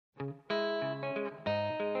Welcome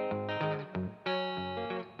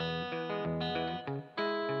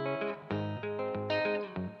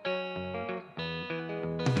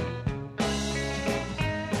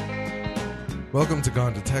to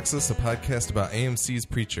Gone to Texas, a podcast about AMC's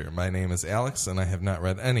Preacher. My name is Alex, and I have not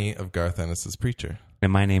read any of Garth Ennis' Preacher.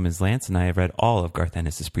 And my name is Lance, and I have read all of Garth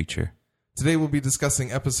Ennis' Preacher. Today we'll be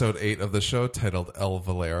discussing episode 8 of the show, titled El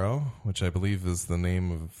Valero, which I believe is the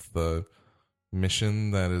name of the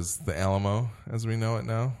mission that is the Alamo, as we know it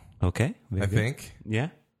now. Okay. I think. Yeah.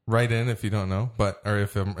 Write in if you don't know, or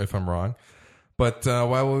if I'm wrong. But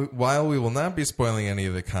while we will not be spoiling any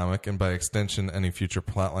of the comic, and by extension any future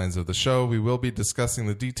plot lines of the show, we will be discussing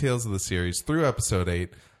the details of the series through episode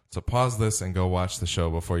 8. So pause this and go watch the show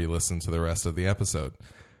before you listen to the rest of the episode.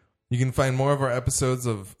 You can find more of the episodes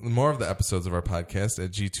of our podcast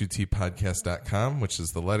at g2tpodcast.com, which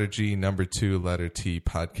is the letter G, number 2, letter T,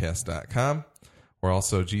 podcast.com. We're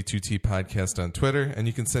also G2T Podcast on Twitter, and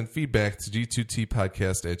you can send feedback to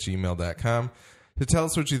g2tpodcast@gmail.com. To tell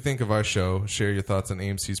us what you think of our show, share your thoughts on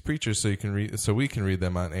AMC's Preacher so we can read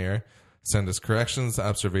them on air. Send us corrections,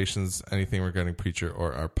 observations, anything regarding Preacher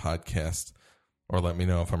or our podcast, or let me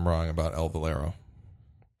know if I'm wrong about El Valero.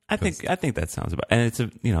 I think that sounds about, and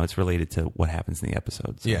it's related to what happens in the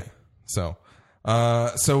episodes. So.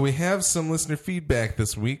 Yeah. So we have some listener feedback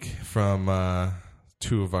this week from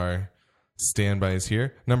two of our standbys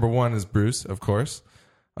here. Number one is Bruce, of course.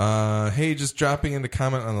 Hey, just dropping in to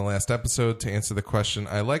comment on the last episode to answer the question.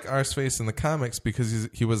 I like Arseface in the comics because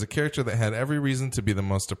he was a character that had every reason to be the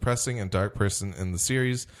most depressing and dark person in the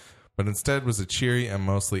series, but instead was a cheery and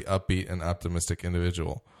mostly upbeat and optimistic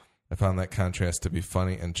individual. I found that contrast to be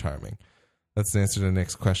funny and charming. That's the answer to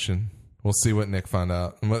Nick's question. We'll see what Nick found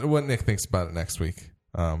out and what Nick thinks about it next week.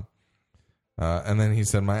 And then he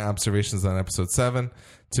said, my observations on episode 7.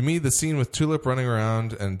 To me, the scene with Tulip running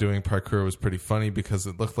around and doing parkour was pretty funny because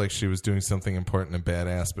it looked like she was doing something important and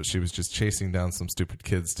badass, but she was just chasing down some stupid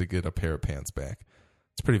kids to get a pair of pants back.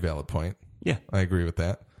 It's a pretty valid point. Yeah. I agree with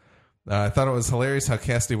that. I thought it was hilarious how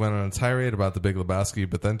Cassidy went on a tirade about The Big Lebowski,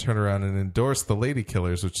 but then turned around and endorsed The Lady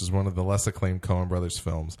Killers, which is one of the less acclaimed Coen Brothers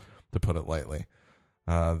films, to put it lightly.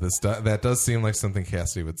 That does seem like something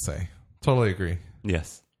Cassidy would say. Totally agree.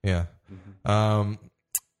 Yes. Yeah. Mm-hmm.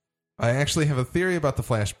 I actually have a theory about the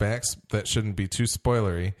flashbacks that shouldn't be too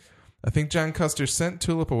spoilery. I think John Custer sent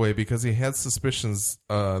Tulip away because he had suspicions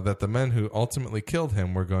that the men who ultimately killed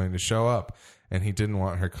him were going to show up, and he didn't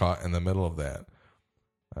want her caught in the middle of that.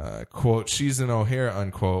 Quote, she's an O'Hare,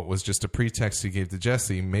 unquote, was just a pretext he gave to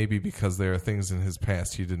Jesse, maybe because there are things in his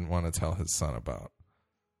past he didn't want to tell his son about.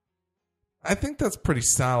 I think that's pretty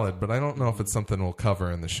solid, but I don't know if it's something we'll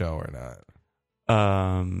cover in the show or not.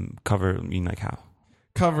 Cover, you mean like how?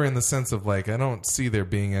 Cover in the sense of like, I don't see there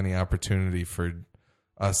being any opportunity for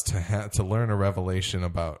us to learn a revelation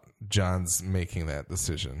about John's making that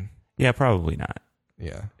decision. Yeah, probably not.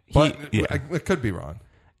 Yeah. But it could be wrong.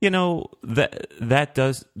 You know,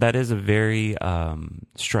 that is a very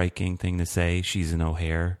striking thing to say, she's an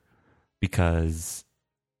O'Hare, because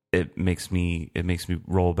it makes me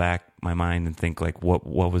roll back my mind and think like what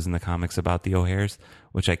was in the comics about the O'Hares,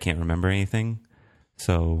 which I can't remember anything.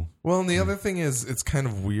 So well, and the other thing is, it's kind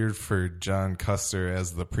of weird for John Custer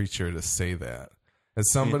as the preacher to say that,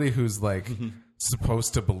 as somebody who's like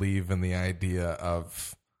supposed to believe in the idea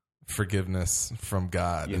of forgiveness from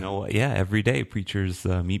God. You know what? Yeah, every day preachers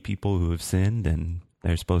meet people who have sinned, and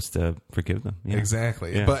they're supposed to forgive them. Yeah.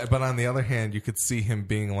 Exactly. Yeah. But on the other hand, you could see him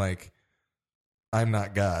being like, I'm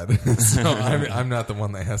not God, so I'm not the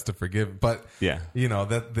one that has to forgive. But yeah, you know,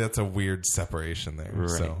 that's a weird separation there.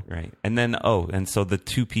 Right, right. And then so the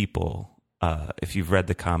two people, if you've read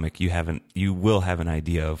the comic, you will have an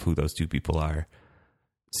idea of who those two people are.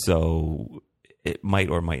 So it might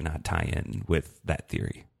or might not tie in with that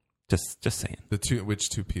theory. Just saying. Which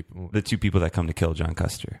two people? The two people that come to kill John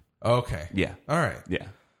Custer. Okay. Yeah. All right. Yeah.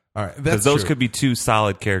 All right. Because those could be two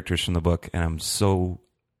solid characters from the book, and I'm so,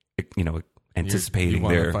 anticipating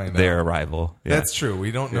their arrival. Yeah. That's true.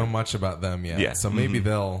 We don't know much about them yet. Yeah. So maybe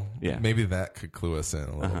maybe that could clue us in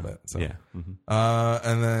a little bit. So. Yeah. Mm-hmm.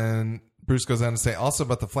 And then Bruce goes on to say, also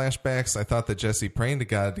about the flashbacks, I thought that Jesse praying to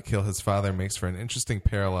God to kill his father makes for an interesting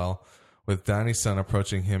parallel with Donnie's son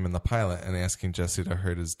approaching him in the pilot and asking Jesse to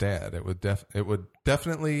hurt his dad. It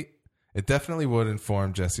definitely would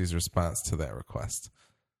inform Jesse's response to that request.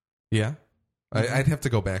 Yeah. Mm-hmm. I'd have to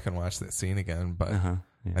go back and watch that scene again, but yeah.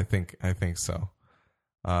 I think so.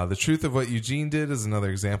 The truth of what Eugene did is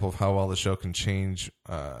another example of how well the show can change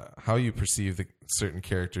how you perceive certain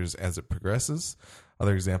characters as it progresses.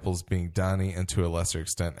 Other examples being Donnie and to a lesser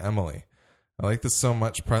extent Emily. I like this so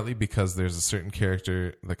much partly because there's a certain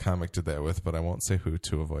character the comic did that with, but I won't say who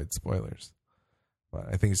to avoid spoilers. But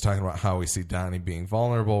I think he's talking about how we see Donnie being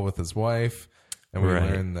vulnerable with his wife, and we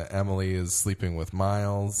learn that Emily is sleeping with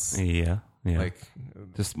Miles. Yeah. Like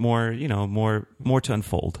just more, more to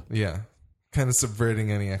unfold. Yeah. Kind of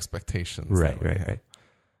subverting any expectations. Right.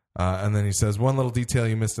 And then he says, one little detail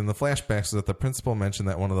you missed in the flashbacks is that the principal mentioned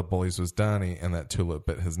that one of the bullies was Donnie and that Tulip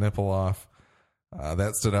bit his nipple off.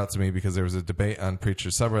 That stood out to me because there was a debate on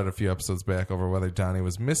Preacher's subreddit a few episodes back over whether Donnie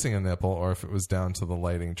was missing a nipple or if it was down to the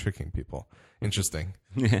lighting tricking people. Interesting.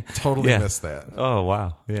 Totally missed that. Oh,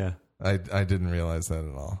 wow. Yeah. I didn't realize that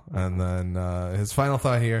at all. And then his final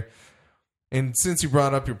thought here. And since you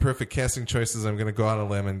brought up your perfect casting choices, I'm going to go out on a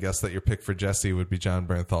limb and guess that your pick for Jesse would be John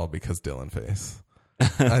Bernthal because Dylan face.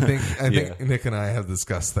 I think Nick and I have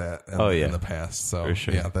discussed that in the past. So for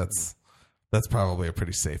sure. That's probably a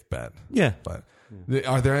pretty safe bet. Yeah. But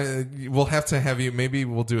are there? We'll have to have you. Maybe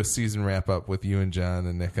we'll do a season wrap up with you and John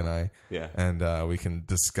and Nick and I. Yeah. And we can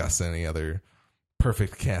discuss any other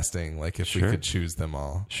perfect casting, like if we could choose them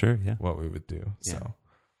all. Sure. Yeah. What we would do. Yeah. So,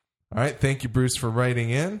 all right. Thank you, Bruce, for writing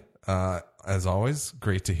in. As always,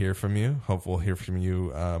 great to hear from you. Hope we'll hear from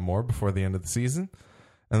you more before the end of the season.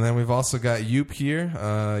 And then we've also got Yoop here.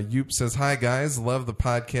 Yoop says, hi, guys. Love the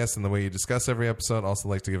podcast and the way you discuss every episode. Also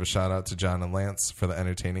like to give a shout out to John and Lance for the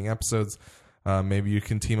entertaining episodes. Maybe you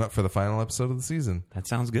can team up for the final episode of the season. That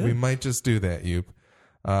sounds good. We might just do that, Yoop.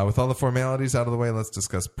 With all the formalities out of the way, let's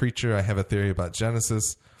discuss Preacher. I have a theory about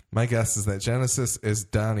Genesis. My guess is that Genesis is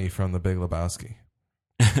Donnie from The Big Lebowski.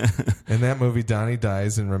 In that movie, Donnie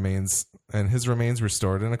dies and his remains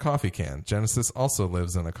restored in a coffee can. Genesis also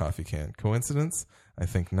lives in a coffee can. Coincidence? I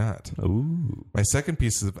think not. Ooh. My second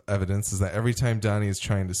piece of evidence is that every time Donnie is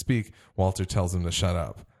trying to speak, Walter tells him to shut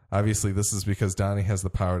up. Obviously, this is because Donnie has the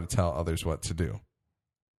power to tell others what to do.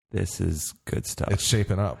 This is good stuff. It's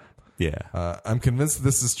shaping up. Yeah. I'm convinced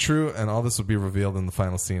this is true, and all this will be revealed in the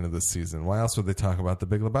final scene of this season. Why else would they talk about The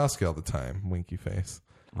Big Lebowski all the time? Winky face.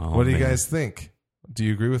 What do you guys think? Do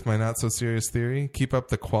you agree with my not-so-serious theory? Keep up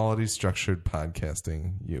the quality-structured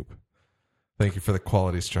podcasting, Yoop. Thank you for the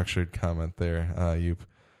quality-structured comment there, Yoop.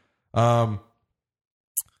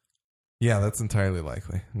 Yeah, that's entirely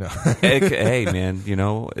likely. No. Hey, man,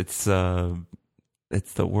 it's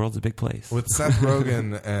the world's a big place. With Seth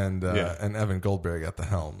Rogen and Evan Goldberg at the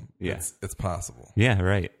helm, it's possible. Yeah,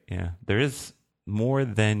 right. Yeah, there is more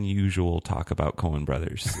than usual talk about Coen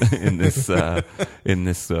Brothers in this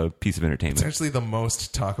piece of entertainment. It's actually the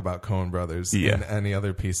most talk about Coen Brothers in any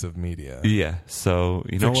other piece of media. Yeah, so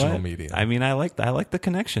you know what? Fictional media. I mean, I like the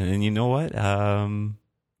connection, and you know what?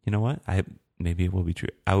 Maybe it will be true.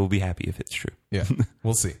 I will be happy if it's true. Yeah,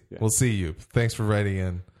 we'll see. Yeah. We'll see you. Thanks for writing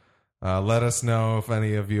in. Let us know if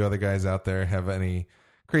any of you other guys out there have any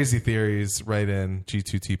crazy theories. Write in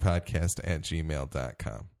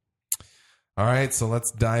g2tpodcast@gmail.com. All right, so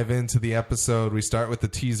let's dive into the episode. We start with the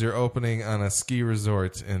teaser opening on a ski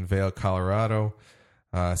resort in Vail, Colorado,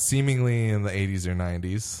 seemingly in the 80s or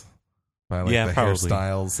 90s. By the probably.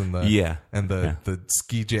 hairstyles and the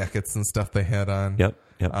ski jackets and stuff they had on. Yep.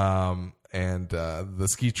 And the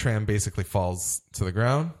ski tram basically falls to the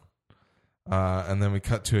ground. And then we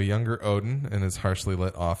cut to a younger Odin in his harshly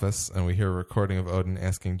lit office, and we hear a recording of Odin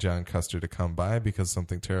asking John Custer to come by because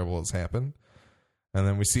something terrible has happened. And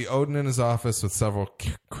then we see Odin in his office with several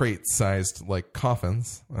crate-sized like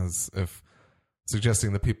coffins, as if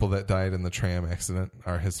suggesting the people that died in the tram accident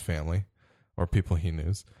are his family or people he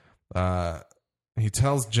knew. He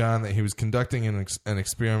tells John that he was conducting an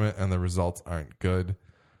experiment and the results aren't good.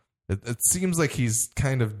 It seems like he's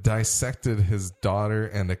kind of dissected his daughter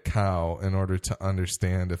and a cow in order to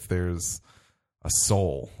understand if there's a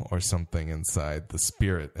soul or something inside, the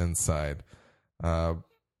spirit inside.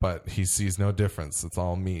 But he sees no difference. It's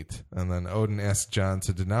all meat. And then Odin asks John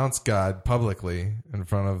to denounce God publicly in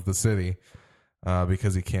front of the city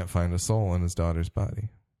because he can't find a soul in his daughter's body.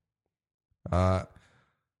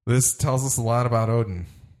 This tells us a lot about Odin.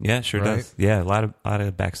 Yeah, it sure does. Yeah, a lot of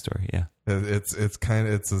backstory. Yeah, it's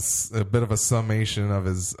a bit of a summation of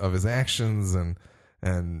his actions and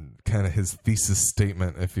kind of his thesis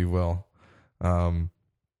statement, if you will.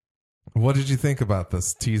 What did you think about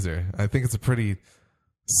this teaser? I think it's a pretty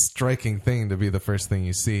striking thing to be the first thing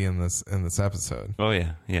you see in this episode. Oh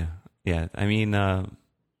yeah. I mean,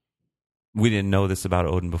 we didn't know this about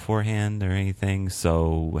Odin beforehand or anything,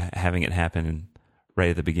 so having it happen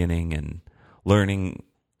right at the beginning and learning,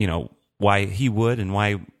 why he would and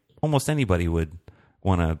why almost anybody would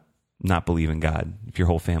want to not believe in God if your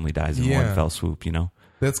whole family dies in one fell swoop.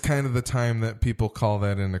 That's kind of the time that people call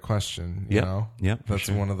that into question. You know, Yep. That's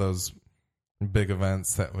one of those big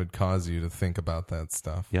events that would cause you to think about that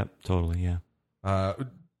stuff. Yep, totally, yeah.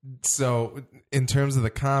 So in terms of the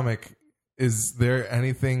comic, is there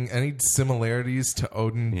any similarities to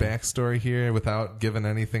Odin backstory here without giving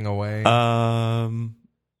anything away? You want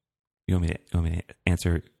me to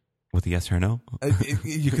answer with a yes or no?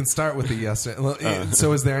 You can start with a yes.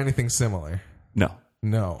 So is there anything similar?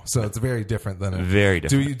 No. So it's very different than it. Very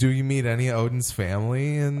different. Do you meet any of Odin's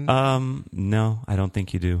family? No, I don't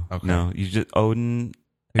think you do. Okay. No, you just Odin.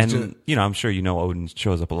 And, I'm sure Odin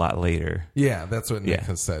shows up a lot later. Yeah, that's what Nick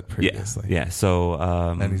has said previously. Yeah. So,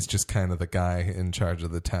 and he's just kind of the guy in charge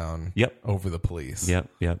of the town. Yep. Over the police. Yep.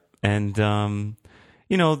 And,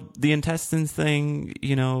 the intestines thing,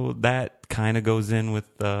 that kind of goes in with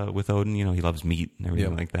Odin. He loves meat and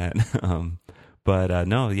everything like that. But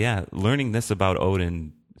no, learning this about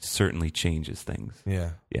Odin certainly changes things.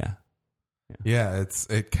 Yeah. Yeah.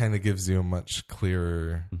 It kind of gives you a much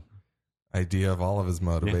clearer idea of all of his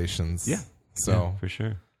motivations. Yeah. So for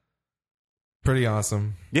sure. Pretty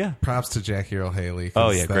awesome. Yeah. Props to Jackie Earle Haley.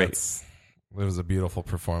 Oh yeah, great. It was a beautiful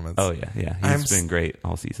performance. Oh yeah. He's been great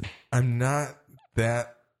all season. I'm not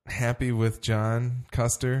that happy with John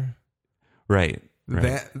Custer. Right.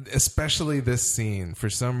 That especially this scene, for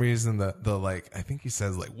some reason the I think he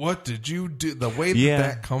says what did you do? The way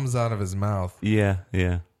that comes out of his mouth. Yeah.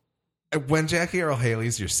 When Jackie Earle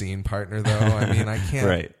Haley's your scene partner, though, I mean, I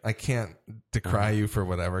can't, I can't decry you for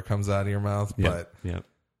whatever comes out of your mouth, but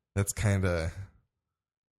that's kind of,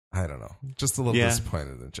 I don't know, just a little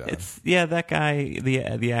disappointed in John. That guy,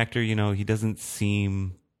 the actor, he doesn't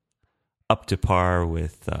seem up to par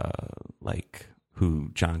with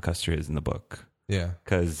who John Custer is in the book. Yeah,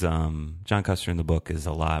 because John Custer in the book is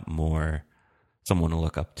a lot more someone to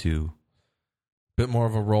look up to. Bit more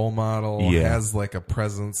of a role model, has a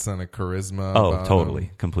presence and a charisma. Oh,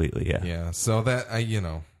 totally, completely, yeah. So that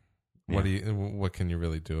what can you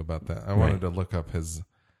really do about that? I wanted to look up his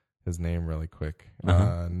name really quick.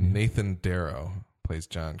 Nathan Darrow plays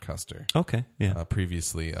John Custer. Okay, yeah.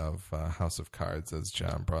 Previously of House of Cards, as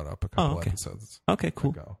John brought up a couple episodes. Okay,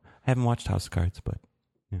 cool. Ago. I haven't watched House of Cards, but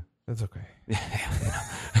that's okay.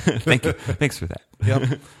 Thank you. Thanks for that.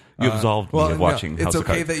 Yep. You absolved me of watching House of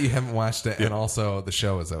Cards. It's okay that you haven't watched it, and also the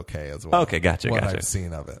show is okay as well. Okay, gotcha. I've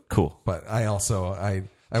seen of it. Cool. But I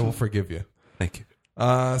will forgive you. Thank you.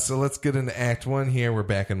 So let's get into Act 1 here. We're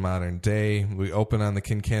back in modern day. We open on the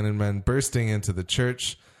Kincannon men bursting into the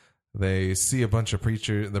church. They see a bunch of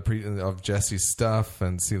of Jesse's stuff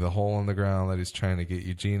and see the hole in the ground that he's trying to get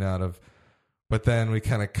Eugene out of. But then we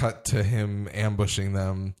kind of cut to him ambushing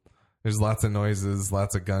them. There's lots of noises,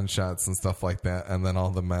 lots of gunshots and stuff like that, and then all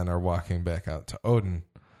the men are walking back out to Odin.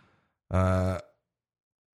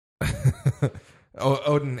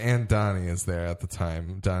 Odin and Donnie is there at the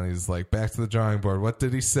time. Donnie's like, back to the drawing board. What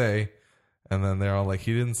did he say? And then they're all like,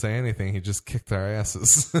 he didn't say anything. He just kicked our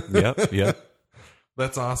asses. Yep.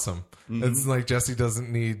 That's awesome. Mm-hmm. It's like Jesse doesn't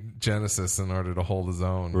need Genesis in order to hold his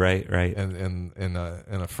own. Right. And in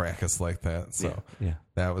a fracas like that. So yeah.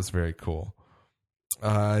 That was very cool.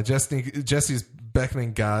 Jesse's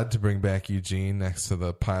beckoning God to bring back Eugene next to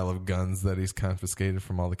the pile of guns that he's confiscated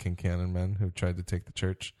from all the Kincannon men who tried to take the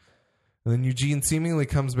church. And then Eugene seemingly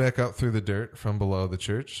comes back up through the dirt from below the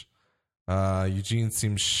church. Eugene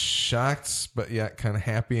seems shocked, but yet kind of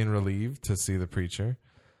happy and relieved to see the preacher.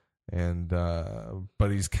 And but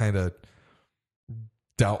he's kind of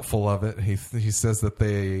doubtful of it. He says that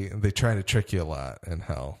they try to trick you a lot in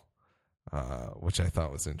hell, which I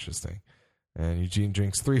thought was interesting. And Eugene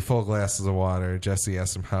drinks 3 full glasses of water. Jesse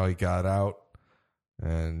asks him how he got out.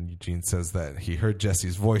 And Eugene says that he heard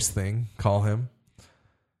Jesse's voice call him.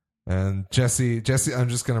 And Jesse, I'm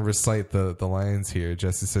just going to recite the lines here.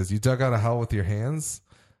 Jesse says, "You dug out of hell with your hands?"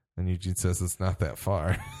 And Eugene says, "It's not that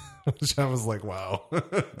far." Which I was like, wow.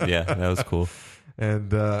 Yeah, that was cool.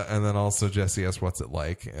 And then also Jesse asks, "What's it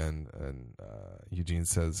like?" And Eugene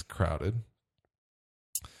says, "Crowded."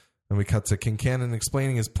 And we cut to Kincannon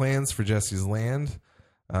explaining his plans for Jesse's land,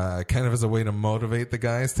 kind of as a way to motivate the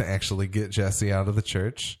guys to actually get Jesse out of the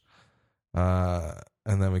church.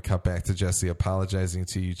 And then we cut back to Jesse apologizing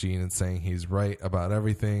to Eugene and saying he's right about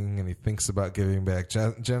everything and he thinks about giving back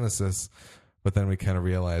Genesis. But then we kind of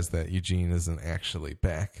realize that Eugene isn't actually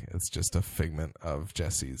back. It's just a figment of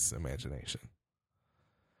Jesse's imagination.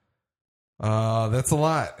 That's a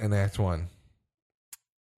lot in Act 1.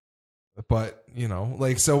 But,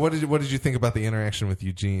 so what did you think about the interaction with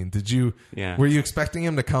Eugene? Were you expecting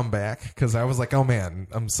him to come back? Because I was like, oh man,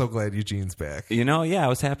 I'm so glad Eugene's back. I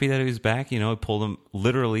was happy that he was back.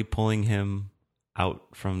 Literally pulling him out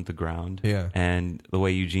from the ground. Yeah. And the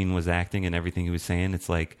way Eugene was acting and everything he was saying, it's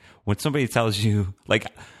like when somebody tells you,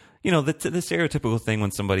 the stereotypical thing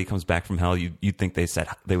when somebody comes back from hell, you'd think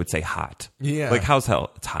they would say hot. Yeah. Like, how's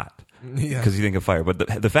hell? It's hot. Yeah. Because you think of fire.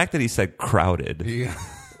 But the fact that he said crowded, Yeah.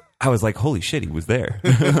 I was like, holy shit, he was there.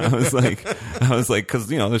 I was like, because,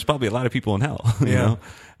 there's probably a lot of people in hell, you know?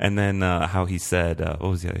 And then how he said, what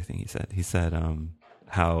was the other thing he said? He said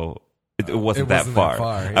how it wasn't that far.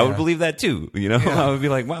 Yeah. I would believe that too, I would be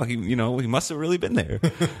like, wow, he must have really been there.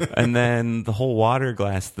 And then the whole water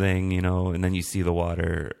glass thing, and then you see the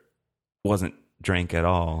water wasn't drank at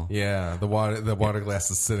all. Yeah, the water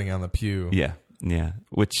glass is sitting on the pew. Yeah, yeah.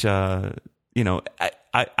 Which I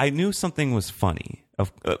knew something was funny.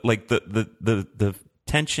 Of like the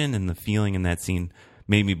tension and the feeling in that scene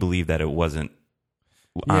made me believe that it wasn't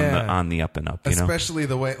on the up and up. Especially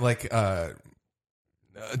the way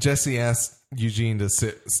Jesse asked Eugene to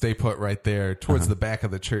stay put right there towards the back of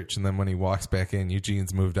the church, and then when he walks back in,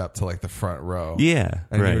 Eugene's moved up to like the front row. Yeah,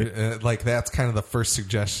 and right. Like that's kind of the first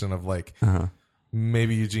suggestion of like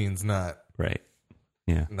maybe Eugene's not right.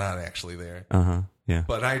 Yeah, not actually there. Yeah,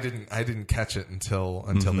 but I didn't catch it until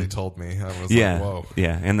they told me. I was like, whoa.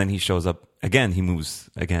 Yeah, and then he shows up again. He moves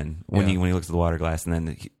again when he looks at the water glass,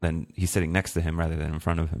 and then he's sitting next to him rather than in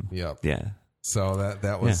front of him. Yep. Yeah. So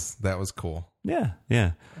that was cool. Yeah,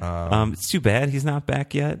 yeah. It's too bad he's not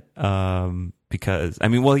back yet. Because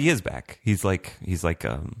he is back. He's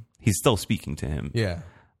still speaking to him. Yeah.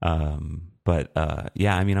 But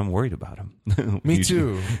I'm worried about him. Me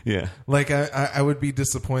too. Yeah. Like I would be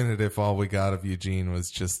disappointed if all we got of Eugene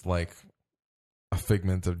was just like a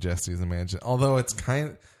figment of Jesse's imagination. Although it's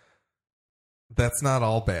that's not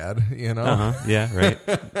all bad, Yeah, right.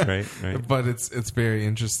 But it's very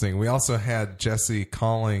interesting. We also had Jesse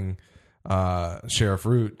calling Sheriff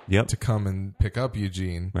Root to come and pick up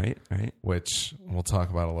Eugene. Right. Which we'll talk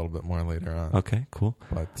about a little bit more later on. Okay, cool.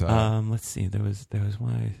 But let's see. There was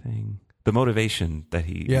one other thing. The motivation that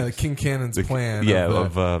he the King Cannon's plan.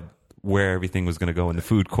 Of where everything was going to go in the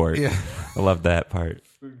food court. Yeah, I love that part.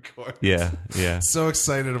 Food court. Yeah. So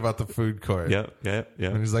excited about the food court. Yep.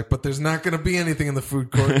 And he's like, but there's not going to be anything in the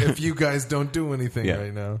food court if you guys don't do anything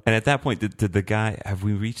right now. And at that point, did the guy, have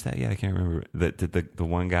we reached that yet? I can't remember. Did the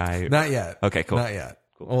one guy? Not yet. Okay, cool. Not yet.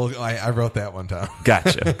 Cool. Well, I wrote that one down.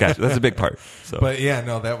 Gotcha. That's a big part. So. But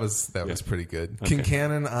that was pretty good. Okay. King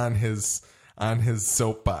Cannon on his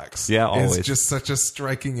soapbox. Yeah, always. It's just such a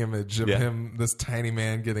striking image of him, this tiny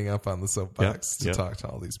man getting up on the soapbox to talk to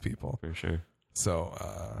all these people. For sure. So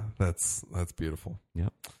that's beautiful.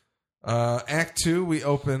 Yep. Act 2, we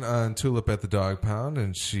open on Tulip at the dog pound,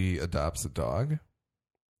 and she adopts a dog.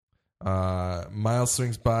 Miles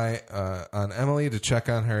swings by on Emily to check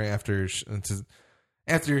on her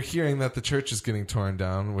after hearing that the church is getting torn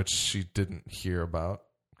down, which she didn't hear about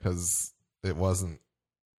because it wasn't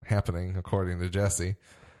happening according to Jesse.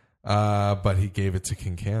 But he gave it to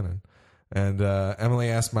King Cannon. And Emily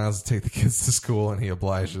asked Miles to take the kids to school, and he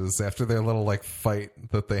obliges after their little fight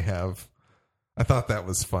that they have. I thought that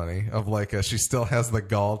was funny. Of she still has the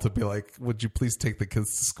gall to be like, "Would you please take the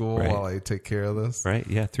kids to school while I take care of this?" Right?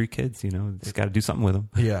 Yeah, 3 kids. Just got to do something with them.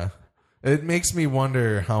 Yeah, it makes me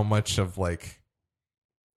wonder how much of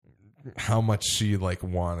how much she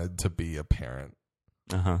wanted to be a parent.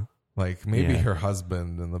 Maybe her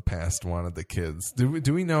husband in the past wanted the kids.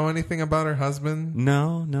 Do we know anything about her husband?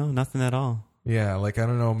 No, nothing at all. Yeah, I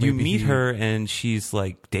don't know. Maybe you meet her and she's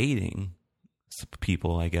dating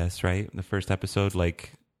people, I guess, right? In the first episode,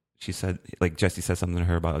 she said, Jesse said something to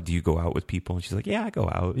her about, do you go out with people? And she's like, yeah, I go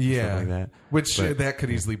out. Yeah, like that. Which that could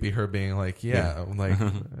easily be her being what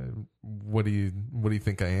do you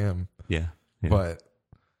think I am? Yeah. But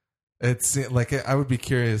it's I would be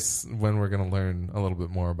curious when we're going to learn a little bit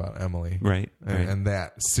more about Emily, right? And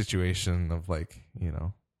that situation of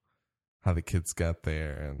how the kids got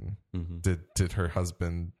there, and did her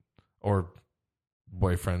husband or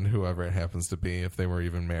boyfriend, whoever it happens to be, if they were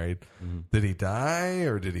even married, did he die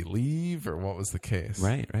or did he leave or what was the case?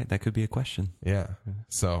 Right. That could be a question. Yeah.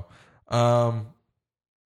 So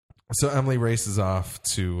Emily races off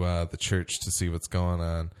to the church to see what's going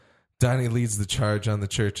on. Donnie leads the charge on the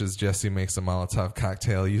church as Jesse makes a Molotov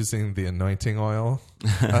cocktail using the anointing oil.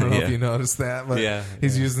 I don't know if you noticed that, but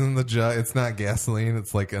he's using the jug. It's not gasoline.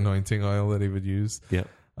 It's anointing oil that he would use. Yep.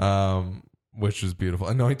 Which was beautiful.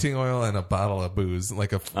 Anointing oil and a bottle of booze,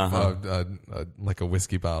 like a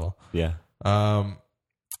whiskey bottle. Yeah.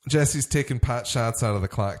 Jesse's taking pot shots out of the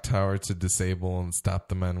clock tower to disable and stop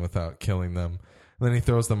the men without killing them. And then he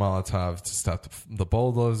throws the Molotov to stop the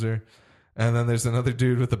bulldozer. And then there's another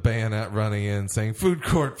dude with a bayonet running in saying, "Food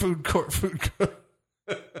court, food court, food court."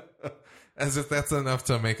 As if that's enough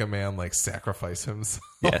to make a man sacrifice himself.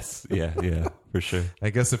 Yes. Yeah, for sure.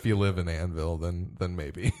 I guess if you live in Anvil, then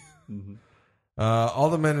maybe. All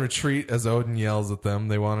the men retreat as Odin yells at them.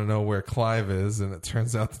 They want to know where Clive is, and it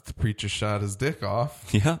turns out that the preacher shot his dick off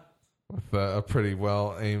Yeah. with a pretty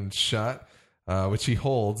well-aimed shot, which he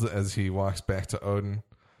holds as he walks back to Odin.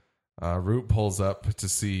 Root pulls up to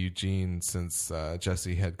see Eugene since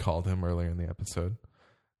Jesse had called him earlier in the episode.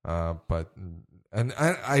 I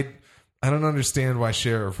don't understand why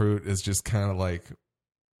Sheriff Root is just kind of like,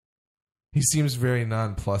 he seems very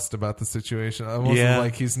nonplussed about the situation. Almost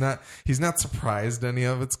like he's not surprised any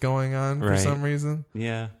of it's going on for some reason.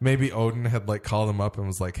 Yeah. Maybe Odin had like called him up and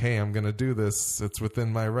was like, "Hey, I'm going to do this. It's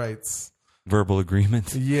within my rights." Verbal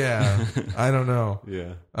agreement. Yeah. I don't know.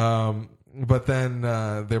 Yeah. But then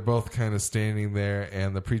they're both kind of standing there,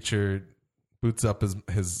 and the preacher boots up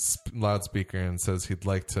his loudspeaker and says he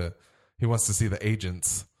wants to see the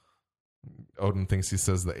agents. Odin thinks he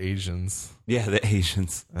says the Asians. Yeah, the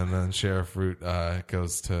Asians. And then Sheriff Root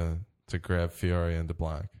goes to grab Fiore and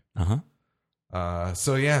DeBlanc.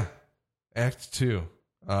 So yeah, Act 2.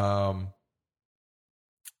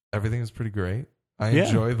 Everything is pretty great. I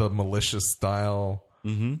enjoy the malicious style,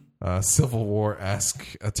 Civil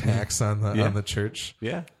War-esque attacks on the church.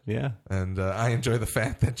 Yeah, yeah. And I enjoy the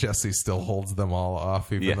fact that Jesse still holds them all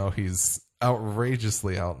off, even though he's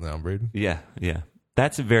outrageously outnumbered. Yeah, yeah.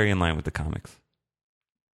 That's very in line with the comics.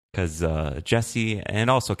 Because Jesse and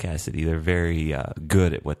also Cassidy, they're very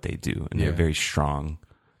good at what they do, and they're very strong.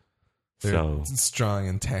 They're strong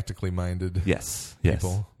and tactically minded. Yes,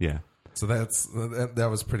 people. Yeah. So that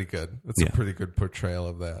was pretty good. It's a pretty good portrayal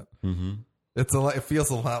of that. Mm-hmm. It feels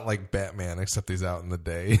a lot like Batman, except he's out in the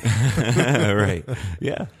day. Right.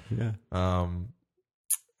 Yeah. Yeah.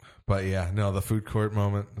 But yeah, no, the food court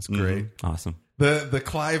moment was great. Awesome. The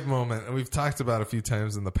Clive moment, we've talked about a few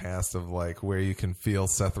times in the past of like where you can feel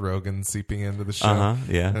Seth Rogen seeping into the show.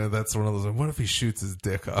 Yeah. And that's one of those, what if he shoots his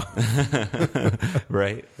dick off?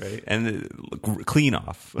 Right. And clean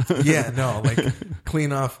off. Yeah, no, like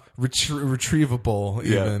clean off, retrievable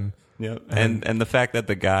even. Yeah. And the fact that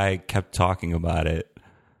the guy kept talking about it.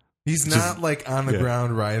 He's not like on the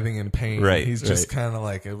ground writhing in pain. Right. He's just kind of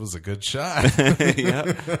like, it was a good shot.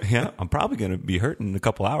 Yeah. I'm probably going to be hurting in a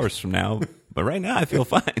couple hours from now, but right now I feel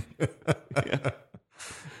fine.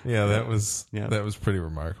 Yeah, that was pretty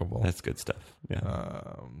remarkable. That's good stuff.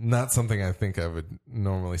 Yeah. Not something I think I would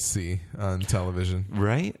normally see on television.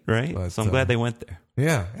 Right. But, so I'm glad they went there.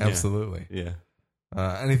 Yeah, absolutely. Yeah.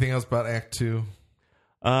 Anything else about Act 2?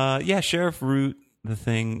 Sheriff Root. The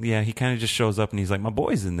thing, he kind of just shows up and he's like, my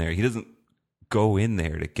boy's in there. He doesn't go in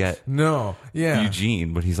there to get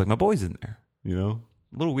Eugene, but he's like, my boy's in there. You know,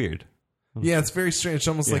 a little weird. Yeah, it's very strange. It's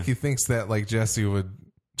almost like he thinks that like Jesse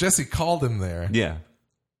called him there. Yeah,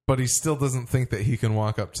 but he still doesn't think that he can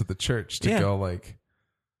walk up to the church to go like.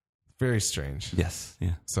 Very strange. Yes.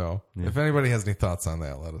 Yeah. So if anybody has any thoughts on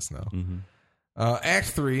that, let us know. Mm-hmm. Act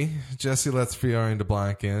 3, Jesse lets Fiore and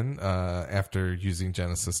DeBlanc in after using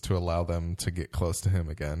Genesis to allow them to get close to him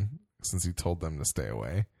again, since he told them to stay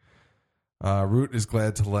away. Root is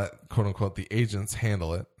glad to let, quote-unquote, the agents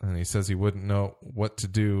handle it, and he says he wouldn't know what to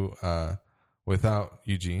do without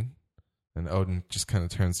Eugene. And Odin just kind of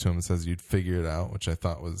turns to him and says, you'd figure it out, which I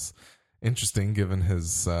thought was interesting given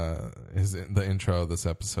the intro of this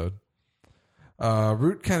episode.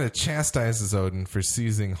 Root kind of chastises Odin for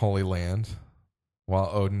seizing Holy Land, while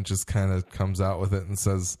Odin just kind of comes out with it and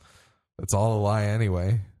says, it's all a lie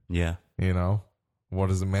anyway. Yeah. You know, what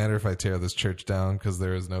does it matter if I tear this church down because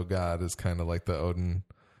there is no God is kind of like the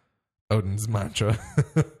Odin's mantra.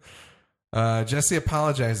 Jesse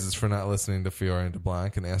apologizes for not listening to Fiore and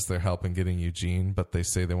DeBlanc and asks their help in getting Eugene, but they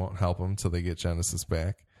say they won't help him till they get Genesis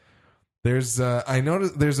back. I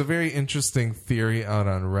noticed there's a very interesting theory out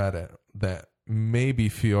on Reddit that maybe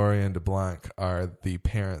Fiore and DeBlanc are the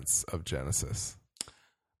parents of Genesis.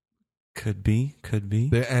 Could be.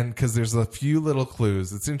 And because there's a few little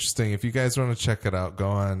clues. It's interesting. If you guys want to check it out, go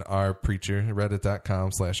on rpreacher,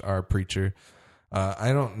 reddit.com/rpreacher.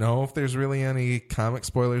 I don't know if there's really any comic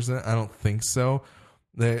spoilers in it. I don't think so.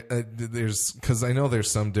 There's because I know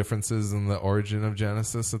there's some differences in the origin of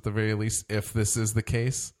Genesis at the very least, if this is the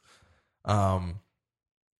case. But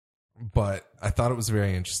I thought it was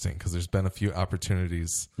very interesting because there's been a few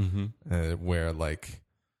opportunities where like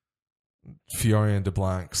Fiore and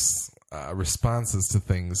DeBlanc's responses to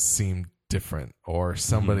things seem different, or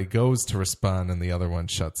somebody goes to respond and the other one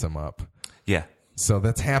shuts him up. Yeah. So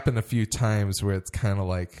that's happened a few times where it's kind of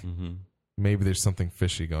like maybe there's something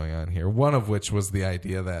fishy going on here. One of which was the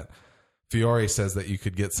idea that Fiore says that you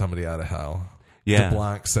could get somebody out of hell. Yeah.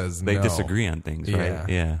 DeBlanc says they no. disagree on things, right?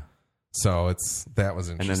 Yeah. So that was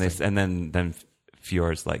interesting. And then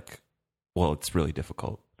Fiore's like, well, it's really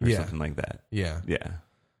difficult or something like that. Yeah. Yeah.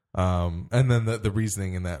 And then the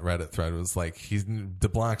reasoning in that Reddit thread was like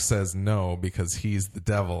DeBlanc says no because he's the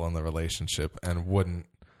devil in the relationship and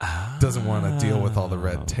doesn't want to deal with all the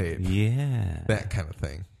red tape. Yeah. That kind of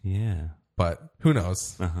thing. Yeah. But who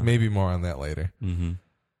knows? Maybe more on that later.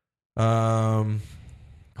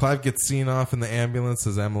 Clive gets seen off in the ambulance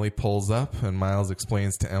as Emily pulls up, and Miles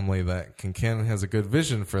explains to Emily that Kincannon has a good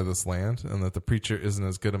vision for this land and that the preacher isn't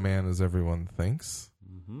as good a man as everyone thinks.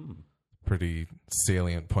 Pretty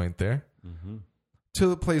salient point there.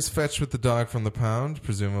 Tulip plays fetch with the dog from the pound,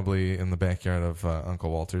 presumably in the backyard of Uncle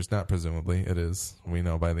Walter's. Not presumably, it is. We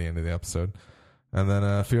know by the end of the episode. And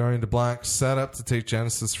then Fiore and DeBlanc set up to take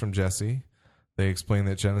Genesis from Jesse. They explain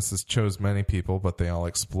that Genesis chose many people, but they all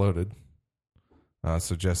exploded.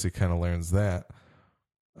 So Jesse kind of learns that.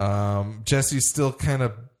 Jesse's still kind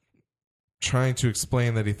of trying to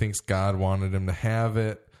explain that he thinks God wanted him to have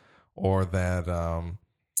it, or that,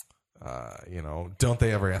 don't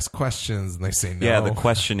they ever ask questions? And they say no. Yeah, the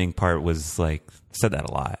questioning part was like, said that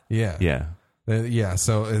a lot. Yeah. Yeah. Yeah,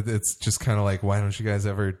 so it's just kind of like, why don't you guys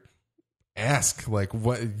ever ask, like,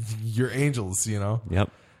 what you're angels, Yep.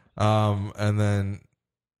 And then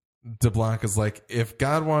DeBlanc is like, if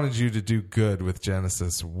God wanted you to do good with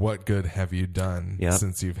Genesis, what good have you done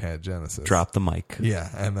since you've had Genesis? Drop the mic. Yeah,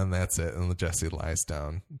 and then that's it. And Jesse lies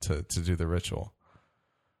down to do the ritual.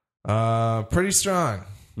 Pretty strong.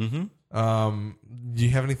 Do you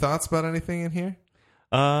have any thoughts about anything in here?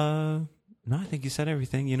 No, I think you said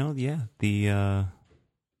everything.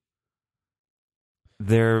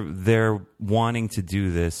 They're wanting to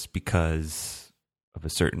do this because of a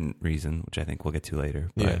certain reason, which I think we'll get to later.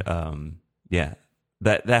 But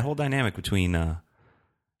that whole dynamic between,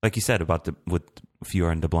 like you said with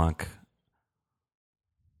Fiore and DeBlanc.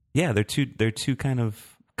 Yeah, they're two kind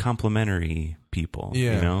of complementary people.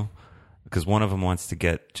 Because one of them wants to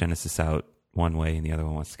get Genesis out one way, and the other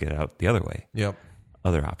one wants to get it out the other way. Yep,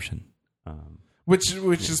 other option. Which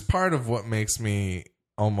is part of what makes me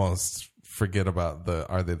almost forget about the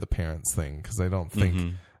 "are they the parents" thing, because I don't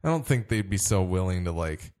think they'd be so willing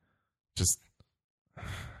to just,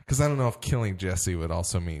 because I don't know if killing Jesse would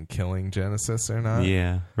also mean killing Genesis or not.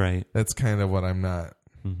 Yeah, right. That's kind of what I'm not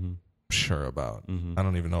sure about. I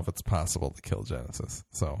don't even know if it's possible to kill Genesis.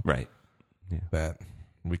 So right, that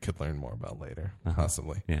we could learn more about later,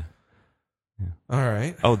 possibly. Yeah. All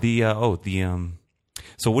right.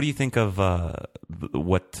 So what do you think of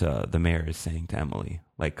what the mayor is saying to Emily?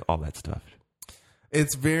 Like all that stuff.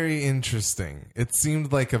 It's very interesting. It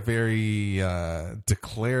seemed like a very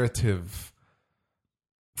declarative,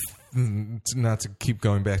 not to keep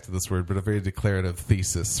going back to this word, but a very declarative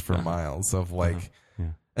thesis for Miles of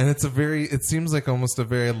and it seems like almost a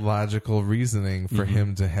very logical reasoning for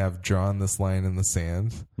him to have drawn this line in the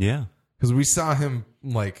sand. Yeah. Because we saw him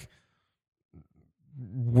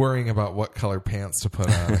worrying about what color pants to put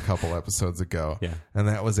on a couple episodes ago. Yeah. And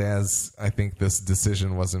that was as I think this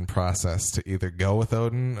decision was in process to either go with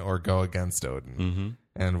Odin or go against Odin.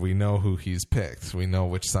 And we know who he's picked. We know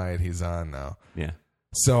which side he's on now. Yeah.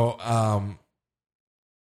 So,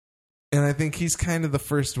 and I think he's kind of the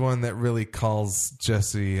first one that really calls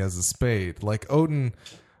Jesse as a spade. Like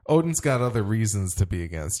Odin's got other reasons to be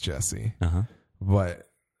against Jesse. But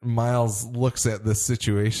Miles looks at this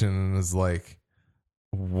situation and is like,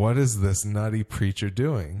 what is this nutty preacher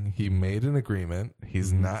doing? He made an agreement.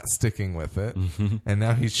 He's not sticking with it. And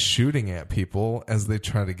now he's shooting at people as they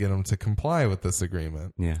try to get him to comply with this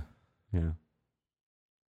agreement. Yeah. Yeah.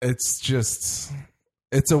 It's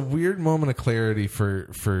a weird moment of clarity for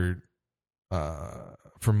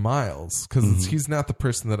Miles, because he's not the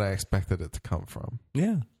person that I expected it to come from.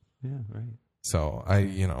 Yeah. Yeah. Right. So I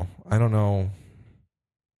don't know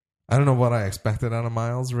what I expected out of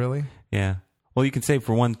Miles, really. Yeah. Well, you can say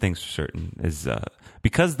for one thing's for certain is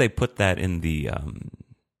because they put that in the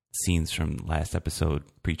scenes from last episode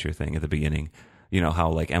preacher thing at the beginning. How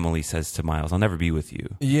like Emily says to Miles, "I'll never be with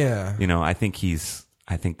you." Yeah. I think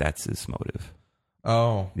that's his motive.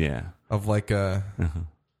 Oh. Yeah. Of like a.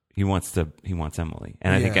 He wants Emily,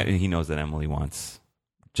 and I think he knows that Emily wants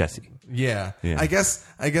Jesse. Yeah. I guess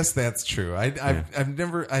that's true. I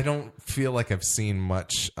don't feel like I've seen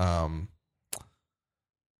much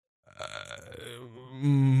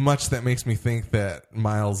that makes me think that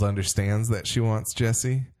Miles understands that she wants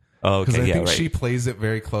Jesse. Oh, okay. Because I think she plays it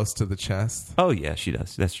very close to the chest. Oh, yeah, she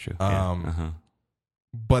does. That's true.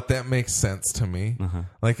 But that makes sense to me.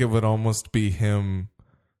 Like it would almost be him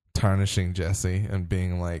tarnishing Jesse and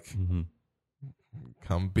being like,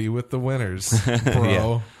 come be with the winners, bro.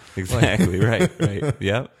 Yeah, exactly. Right.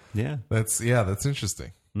 Yep. Yeah. That's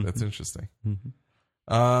interesting. That's interesting.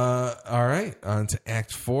 All right. On to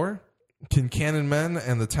Act 4. Kincannon men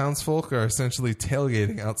and the townsfolk are essentially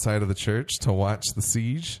tailgating outside of the church to watch the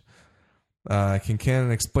siege.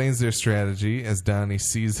 Kincannon explains their strategy as Donnie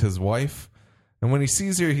sees his wife. And when he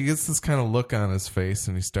sees her, he gets this kind of look on his face,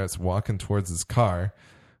 and he starts walking towards his car,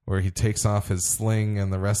 where he takes off his sling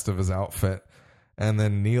and the rest of his outfit, and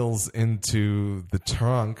then kneels into the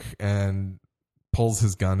trunk and pulls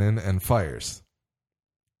his gun in and fires.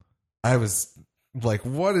 I was like,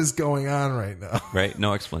 what is going on right now? Right?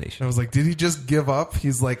 No explanation. I was like, did he just give up?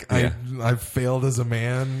 He's like, Yeah. I've failed as a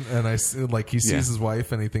man, and he sees his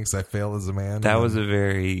wife and he thinks I failed as a man. That was a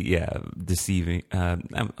very deceiving.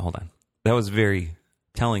 Hold on. That was a very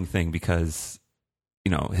telling thing because,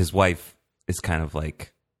 his wife is kind of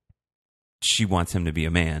like, she wants him to be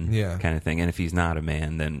a man, kind of thing. And if he's not a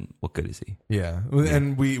man, then what good is he? Yeah.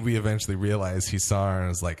 And we eventually realized he saw her and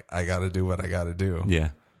was like, I got to do what I got to do. Yeah.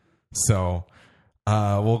 So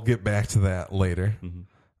we'll get back to that later. Mm-hmm.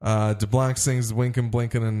 DeBlanc sings Wink and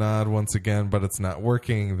Blink and a Nod once again, but it's not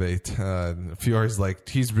working. Fiore's like,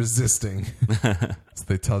 he's resisting. So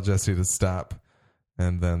they tell Jesse to stop,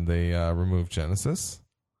 and then they remove Genesis.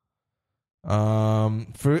 Fiore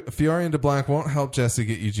and DeBlanc won't help Jesse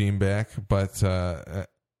get Eugene back, but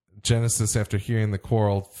Genesis, after hearing the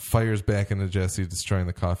quarrel, fires back into Jesse, destroying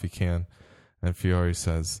the coffee can. And Fiore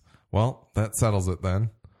says, well, that settles it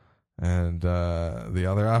then. And the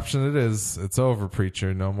other option it's over,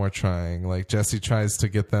 preacher. No more trying. Like, Jesse tries to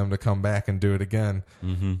get them to come back and do it again.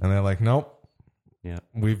 Mm-hmm. And they're like, nope. Yeah.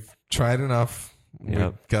 We've tried enough. Yep.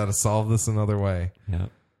 We've got to solve this another way. Yep.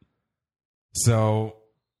 So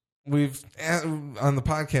on the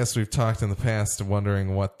podcast, we've talked in the past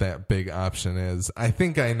wondering what that big option is. I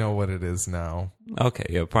think I know what it is now. Okay,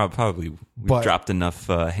 yeah, probably we've dropped enough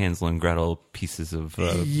Hansel and Gretel pieces of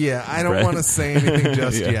I don't want to say anything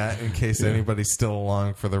just yet in case anybody's still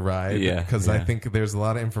along for the ride. Because I think there's a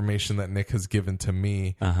lot of information that Nick has given to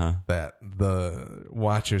me that the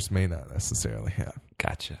watchers may not necessarily have.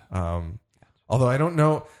 Gotcha. Although I don't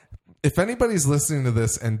know if anybody's listening to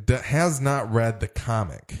this and has not read the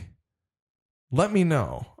comic. Let me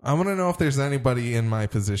know. I want to know if there's anybody in my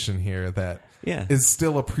position here that is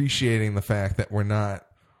still appreciating the fact that we're not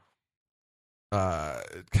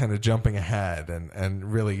kind of jumping ahead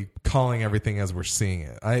and really calling everything as we're seeing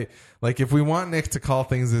it. If we want Nick to call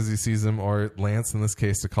things as he sees them, or Lance in this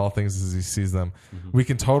case to call things as he sees them, we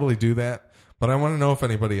can totally do that. But I want to know if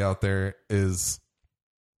anybody out there is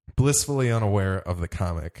blissfully unaware of the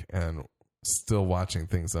comic and still watching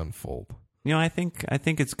things unfold. I think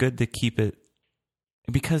it's good to keep it.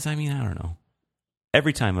 Because, I don't know.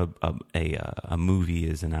 Every time a movie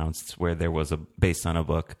is announced where there was based on a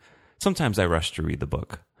book, sometimes I rush to read the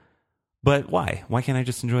book. But why? Why can't I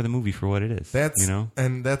just enjoy the movie for what it is?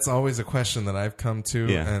 And that's always a question that I've come to.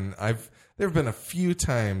 Yeah. And there have been a few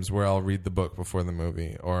times where I'll read the book before the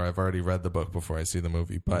movie, or I've already read the book before I see the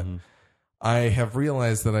movie. But I have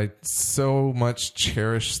realized that I so much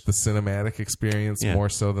cherish the cinematic experience more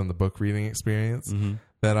so than the book reading experience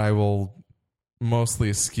that I will mostly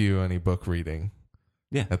eschew any book reading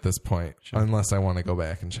at this point, unless I want to go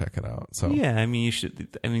back and check it out. So you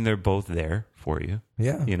should. They're both there for you.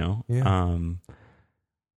 Yeah,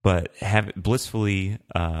 but blissfully,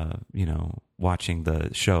 watching the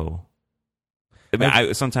show.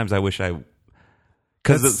 Sometimes I wish I.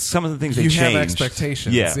 Because some of the things they changed. You have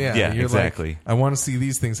expectations. Yeah, you're exactly. Like, I want to see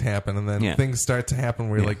these things happen, and then things start to happen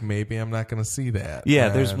where you're like, maybe I'm not going to see that. Yeah,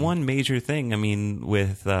 there's one major thing,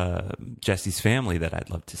 with Jesse's family that I'd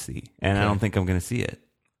love to see, and I don't think I'm going to see it.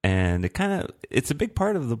 And it's a big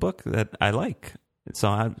part of the book that I like,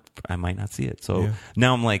 so I might not see it. So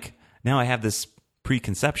now I have this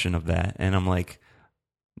preconception of that, and I'm like,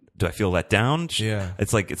 do I feel let down? Yeah.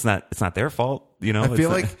 It's like it's not their fault,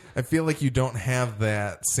 I feel like you don't have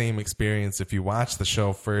that same experience if you watch the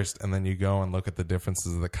show first and then you go and look at the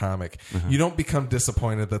differences of the comic. You don't become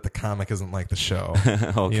disappointed that the comic isn't like the show.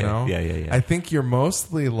 Okay. Yeah. I think you're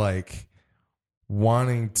mostly like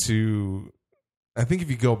wanting to. I think if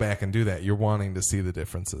you go back and do that, you're wanting to see the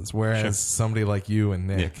differences. Whereas somebody like you and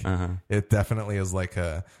Nick, it definitely is like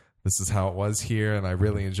this is how it was here, and I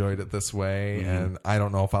really enjoyed it this way, and I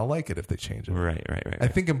don't know if I'll like it if they change it. Right. I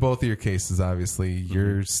think in both of your cases, obviously,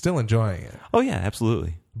 you're still enjoying it. Oh, yeah,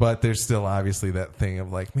 absolutely. But there's still obviously that thing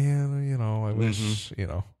of like, man, I wish,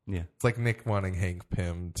 Yeah. It's like Nick wanting Hank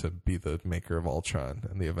Pym to be the maker of Ultron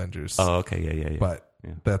and the Avengers. Oh, okay, yeah. But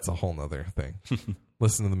that's a whole nother thing.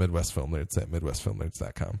 Listen to the Midwest Film Nerds at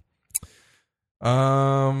MidwestFilmNerds.com.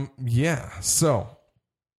 So...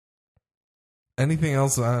 anything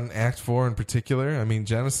else on Act 4 in particular?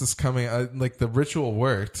 Genesis coming, like the ritual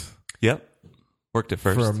worked. Yep. Worked at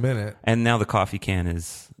first. for a minute. And now the coffee can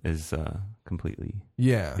is completely...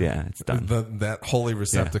 Yeah. Yeah, it's done. That holy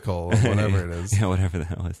receptacle or whatever it is. Yeah, whatever the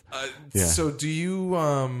hell it is. Yeah. So do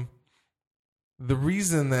you... the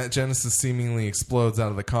reason that Genesis seemingly explodes out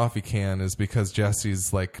of the coffee can is because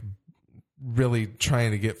Jesse's like really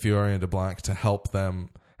trying to get Fiore and DeBlanc to help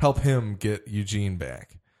him get Eugene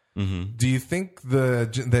back. Mm-hmm. Do you think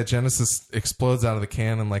that Genesis explodes out of the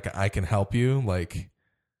can and like, I can help you? Like,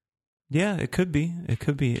 yeah, it could be. It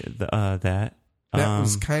could be that. That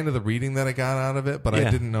was kind of the reading that I got out of it, but I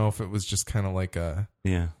didn't know if it was just kind of like a...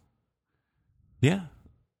 Yeah.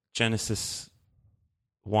 Genesis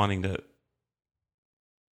wanting to...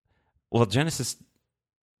 Well, Genesis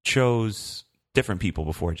chose different people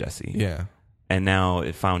before Jesse. Yeah. And now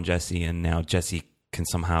it found Jesse, and now Jesse can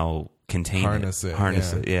somehow contain Harness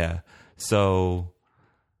it. Yeah. So...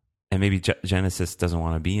 And maybe Genesis doesn't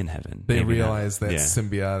want to be in heaven. They maybe realize that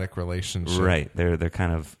symbiotic relationship. Right. They're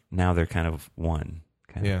kind of one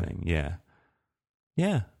kind of thing. Yeah.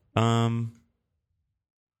 Yeah.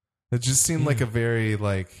 It just seemed like a very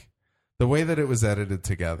like the way that it was edited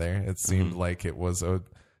together. It seemed like it was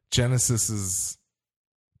Genesis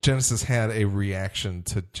had a reaction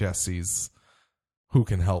to Jesse's "Who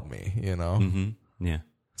can help me?" You know. Mm-hmm. Yeah.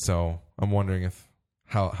 So I'm wondering if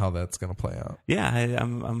how that's going to play out. Yeah,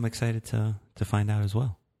 I'm excited to find out as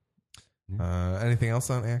well. Anything else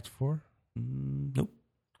on Act 4? Nope.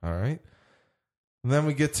 All right. And then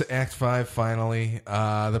we get to Act 5 finally.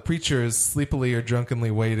 The preacher is sleepily or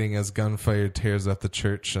drunkenly waiting as gunfire tears up the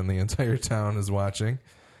church and the entire town is watching.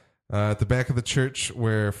 At the back of the church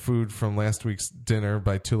where food from last week's dinner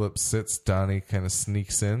by Tulip sits, Donnie kind of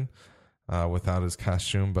sneaks in without his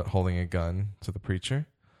costume but holding a gun to the preacher.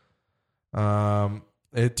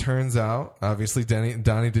 It turns out, obviously,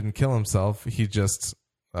 Donnie didn't kill himself. He just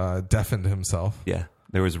deafened himself. Yeah.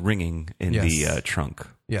 There was ringing in the trunk.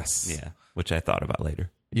 Yes. Yeah. Which I thought about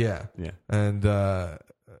later. Yeah. Yeah. And,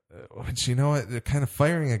 which, you know what? They're kind of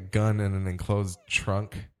firing a gun in an enclosed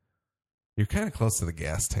trunk. You're kind of close to the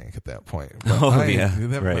gas tank at that point. But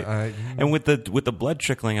right. And with the blood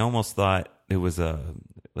trickling, I almost thought it was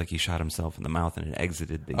like he shot himself in the mouth and it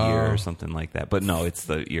exited the ear or something like that. But no, it's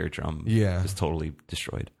the eardrum. Yeah. Just totally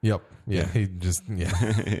destroyed. Yep. Yeah. He just,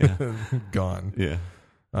 gone. Yeah.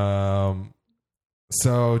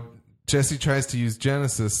 So Jesse tries to use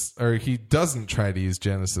Genesis, or he doesn't try to use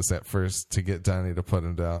Genesis at first to get Donnie to put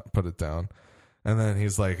it down. And then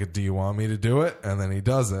he's like, "Do you want me to do it?" And then he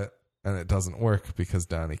does it, and it doesn't work because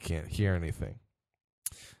Donnie can't hear anything.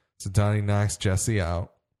 So Donnie knocks Jesse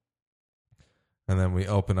out. And then we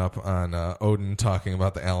open up on Odin talking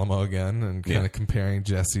about the Alamo again and kind of comparing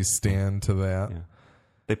Jesse's stand to that. Yeah.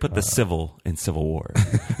 They put the civil in Civil War.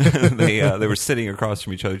 They were sitting across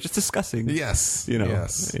from each other just discussing. Yes.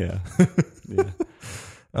 Yes. Yeah.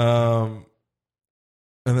 And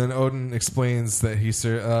then Odin explains that he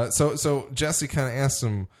so Jesse kind of asks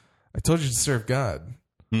him, "I told you to serve God.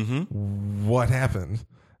 Mm-hmm. What happened?"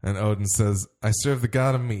 And Odin says, "I serve the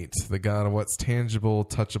god of meat, the god of what's tangible,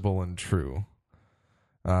 touchable, and true."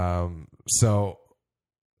 So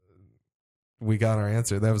we got our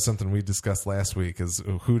answer. That was something we discussed last week, is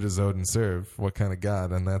who does Odin serve? What kind of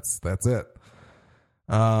god? And that's it.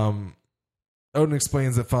 Odin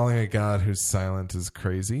explains that following a god who's silent is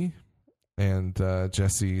crazy. And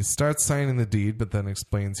Jesse starts signing the deed, but then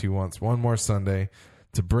explains he wants one more Sunday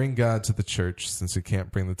to bring God to the church since he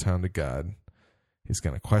can't bring the town to God. He's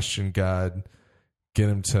going to question God, get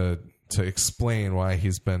him to explain why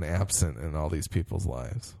he's been absent in all these people's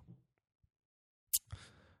lives.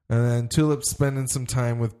 And then Tulip's spending some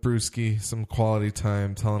time with Brewski, some quality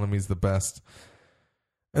time, telling him he's the best.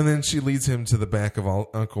 And then she leads him to the back of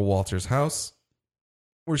Uncle Walter's house,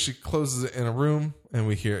 where she closes it in a room, and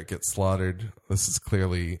we hear it get slaughtered. This is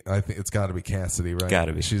clearly, I think it's got to be Cassidy, right? Got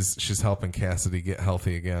to be. She's helping Cassidy get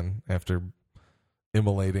healthy again after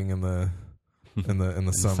immolating in the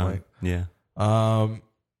sunlight. Yeah.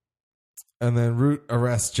 And then Root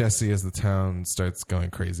arrests Jesse as the town starts going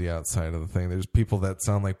crazy outside of the thing. There's people that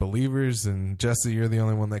sound like believers, and Jesse, you're the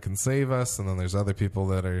only one that can save us. And then there's other people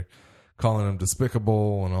that are calling him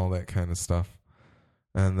despicable and all that kind of stuff.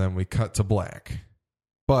 And then we cut to black.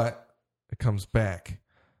 But it comes back.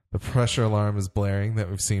 The pressure alarm is blaring that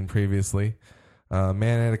we've seen previously. A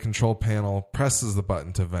man at a control panel presses the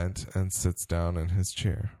button to vent and sits down in his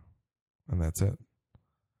chair. And that's it.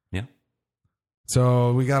 Yeah.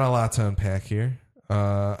 So we got a lot to unpack here.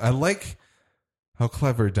 I like how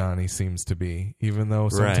clever Donnie seems to be, even though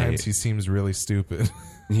sometimes he seems really stupid.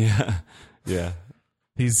 Yeah. Yeah.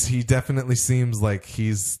 He definitely seems like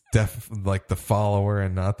he's like the follower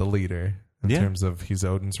and not the leader. in Yeah. terms of he's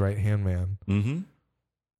Odin's right-hand man. Mm-hmm.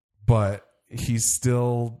 But he's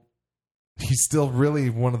still really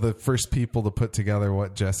one of the first people to put together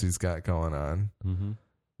what Jesse's got going on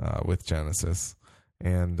with Genesis.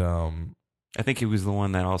 And I think he was the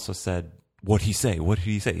one that also said, "What'd he say? What did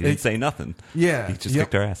he say?" He didn't say nothing. yeah, He just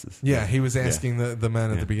kicked our asses. Yeah, he was asking the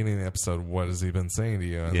men at Yeah. the beginning of the episode, "What has he been saying to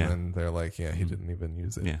you?" And Yeah. then they're like, "Yeah, he didn't even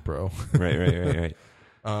use it, bro." Right.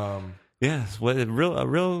 Yeah, what a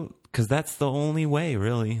real, because that's the only way,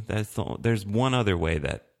 really. There's one other way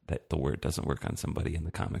that the word doesn't work on somebody in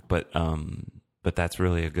the comic, but that's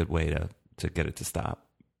really a good way to get it to stop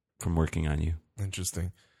from working on you.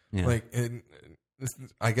 Interesting. Yeah. Like,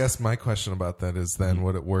 I guess my question about that is then,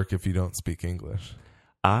 would it work if you don't speak English?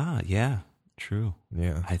 Yeah, true.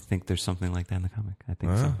 Yeah. I think there's something like that in the comic. I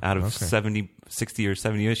think so. Oh, Out of okay. 60 or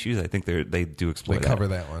 70 issues, I think they do explore They cover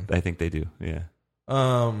that one. I think they do. Yeah.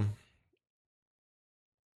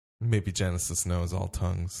 Maybe Genesis knows all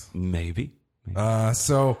tongues. Maybe.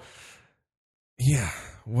 So, yeah.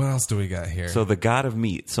 What else do we got here? So the god of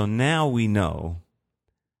meat. So now we know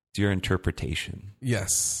your interpretation.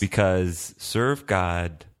 Yes. Because serve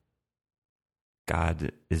God.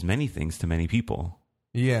 God is many things to many people.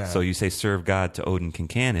 Yeah. So you say serve God to Odin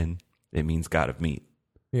Kincannon, it means god of meat.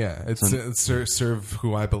 Yeah. It's serve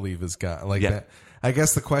who I believe is God. Like that. I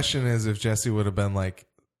guess the question is if Jesse would have been like,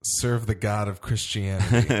 serve the God of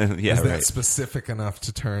Christianity. Yeah, is that right. specific enough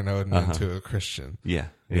to turn Odin into a Christian? Yeah.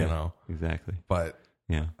 You know? Exactly. But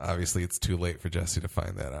yeah. obviously it's too late for Jesse to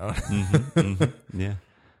find that out. Yeah.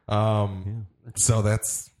 So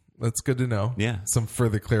that's good to know. Yeah. Some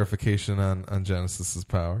further clarification on Genesis's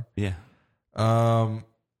power. Yeah. What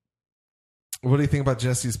do you think about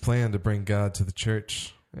Jesse's plan to bring God to the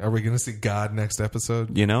church? Are we going to see God next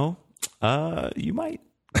episode? You know, you might,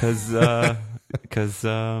 because yeah,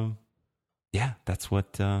 that's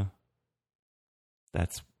what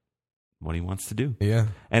he wants to do. Yeah.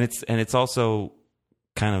 And it's also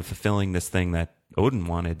kind of fulfilling this thing that Odin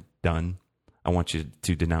wanted done. I want you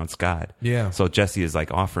to denounce God. Yeah. So Jesse is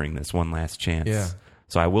like offering this one last chance. Yeah.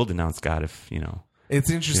 So I will denounce God if,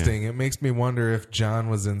 It's interesting. Yeah. It makes me wonder if John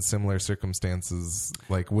was in similar circumstances,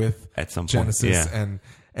 like with at some Genesis point.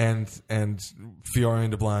 and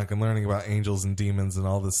Fiorian de Blanc and learning about angels and demons and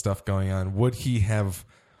all this stuff going on. Would he have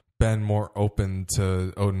been more open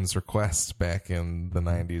to Odin's request back in the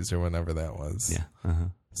 90s or whenever that was? Yeah. Uh-huh.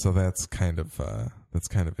 So that's kind of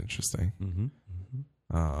interesting. Mm-hmm.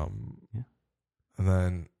 Yeah. And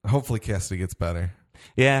then hopefully Cassidy gets better.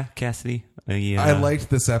 Yeah, Cassidy. I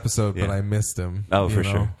liked this episode, but I missed him. Oh, for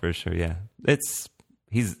sure. Yeah,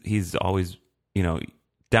 he's always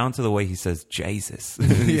down to the way he says Jesus.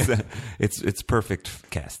 It's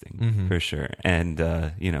perfect casting for sure. And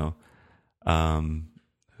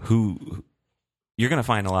who you're gonna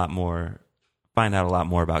find out a lot more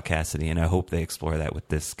about Cassidy, and I hope they explore that with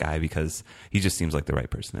this guy because he just seems like the right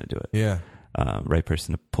person to do it. Yeah, right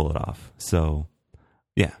person to pull it off. So,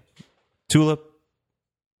 yeah, Tulip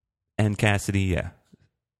and Cassidy,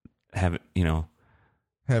 having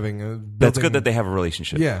that's good that they have a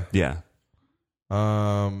relationship. Yeah.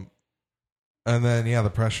 And then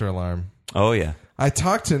the pressure alarm. Oh yeah. I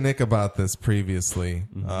talked to Nick about this previously,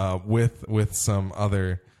 with some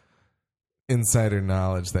other insider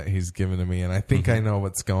knowledge that he's given to me, and I think I know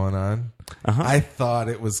what's going on. I thought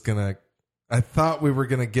we were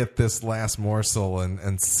gonna get this last morsel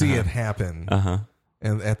and see it happen.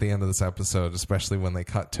 And at the end of this episode, especially when they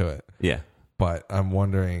cut to it. Yeah. But I'm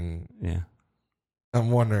wondering. Yeah. I'm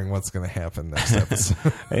wondering what's going to happen next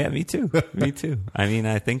episode. Yeah, me too. I mean,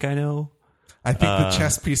 I think I know. I think the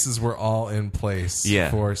chess pieces were all in place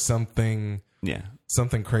for something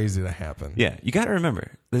crazy to happen. Yeah, you got to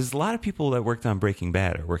remember, there's a lot of people that worked on Breaking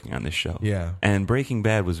Bad are working on this show. Yeah. And Breaking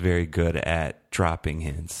Bad was very good at dropping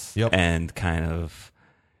hints and kind of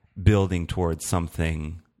building towards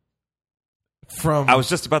something. I was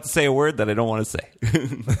just about to say a word that I don't want to say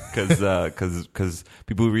because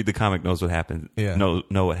people who read the comic know what happens.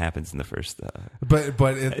 Know what happens in the first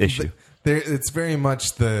issue. It's very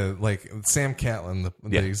much Sam Catlin,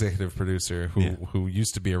 the executive producer who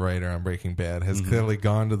used to be a writer on Breaking Bad, has clearly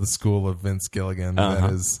gone to the school of Vince Gilligan that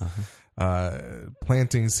is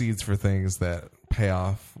planting seeds for things that pay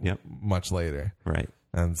off much later. Right.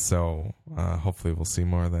 And so hopefully we'll see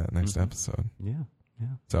more of that next episode. Yeah. Yeah.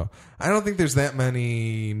 So I don't think there's that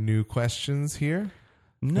many new questions here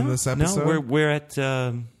in this episode. No, we're at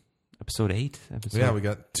episode 8. Yeah, we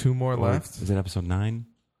got 2 more left. Is it episode 9?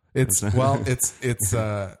 It's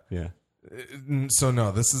yeah. So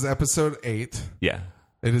no, this is episode 8. Yeah.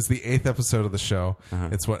 It is the 8th episode of the show.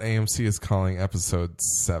 It's what AMC is calling episode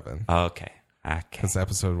 7. Okay. Because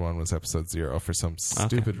episode 1 was episode 0 for some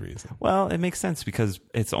stupid reason. Well, it makes sense because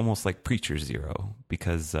it's almost like Preacher 0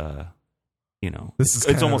 because, This is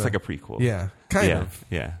it's almost like a prequel. Yeah, kind of.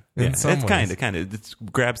 Yeah. In some it's ways. kind of. It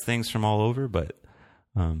grabs things from all over, but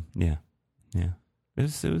yeah. It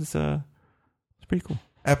was pretty cool.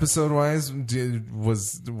 Episode wise,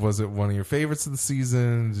 was it one of your favorites of the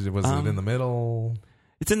season? Was it in the middle?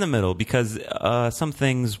 It's in the middle because some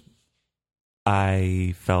things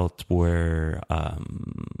I felt were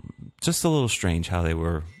just a little strange how they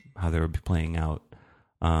were playing out.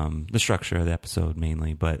 The structure of the episode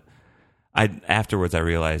mainly, but afterwards I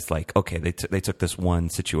realized like, okay, they took this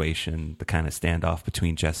one situation, the kind of standoff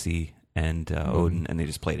between Jesse and Odin, and they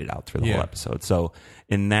just played it out through the whole episode. So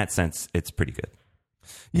in that sense, it's pretty good.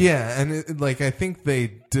 Yeah, and I think they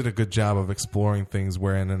did a good job of exploring things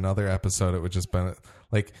where in another episode it would just been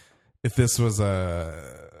like if this was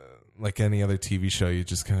like any other TV show, you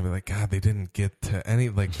just kind of be like, God, they didn't get to any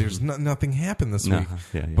there's nothing happened this week.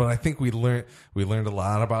 Yeah. But I think we learned a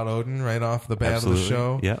lot about Odin right off the bat Absolutely. of the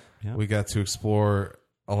show. Yeah. We got to explore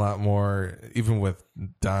a lot more, even with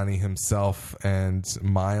Donnie himself and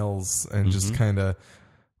Miles, and just kind of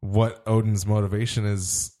what Odin's motivation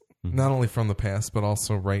is. Not only from the past, but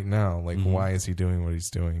also right now. Like, why is he doing what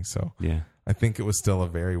he's doing? So, I think it was still a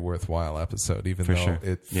very worthwhile episode, even though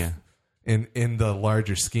it's in the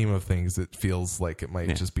larger scheme of things, it feels like it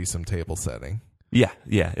might just be some table setting. Yeah,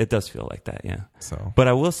 it does feel like that. Yeah. So, but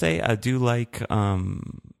I will say I do like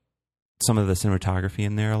some of the cinematography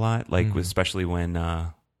in there a lot. Like especially when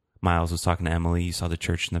Miles was talking to Emily, you saw the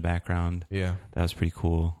church in the background. Yeah, that was pretty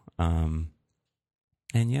cool.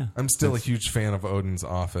 And I'm still a huge fan of Odin's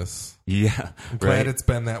office. Yeah. I'm glad it's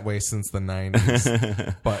been that way since the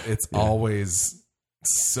 90s, but it's always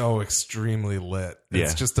so extremely lit.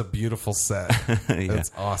 It's just a beautiful set.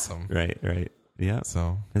 It's awesome. Right. Yeah.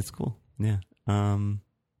 So it's cool. Yeah.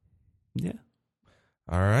 Yeah.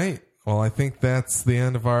 All right. Well, I think that's the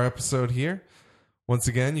end of our episode here. Once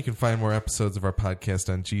again, you can find more episodes of our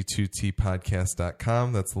podcast on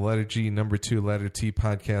g2tpodcast.com. That's the letter G, number 2, letter T,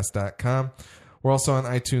 podcast.com. We're also on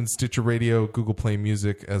iTunes, Stitcher Radio, Google Play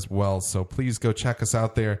Music as well. So please go check us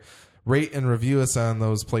out there. Rate and review us on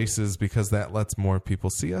those places because that lets more people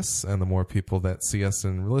see us. And the more people that see us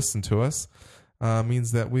and listen to us means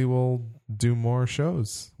that we will do more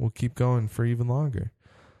shows. We'll keep going for even longer.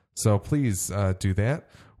 So please do that.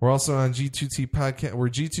 We're also on G2T Podcast. We're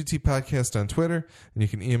G2T Podcast on Twitter, and you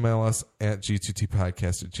can email us at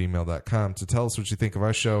g2tpodcast@gmail.com to tell us what you think of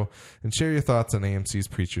our show and share your thoughts on AMC's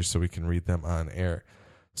Preacher so we can read them on air.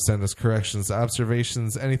 Send us corrections,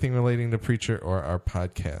 observations, anything relating to Preacher or our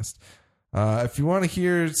podcast. If you want to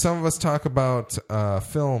hear some of us talk about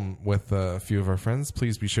film with a few of our friends,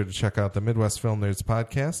 please be sure to check out the Midwest Film Nerds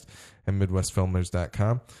podcast at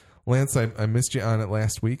MidwestFilmNerds.com. Lance, I missed you on it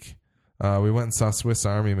last week. We went and saw Swiss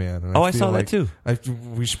Army Man. And I saw that too.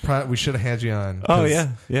 We should have had you on. Oh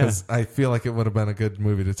yeah. Because I feel like it would have been a good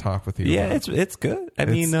movie to talk with you. Yeah, about. it's good.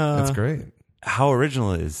 It's great. How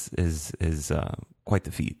original is quite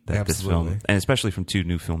the feat that this film, and especially from two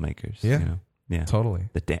new filmmakers. Yeah, yeah, totally.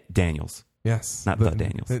 The Daniels. Yes, not the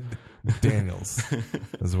Daniels. Daniels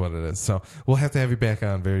is what it is. So we'll have to have you back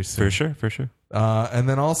on very soon. For sure. And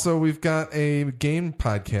then also we've got a game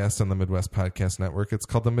podcast on the Midwest Podcast Network. It's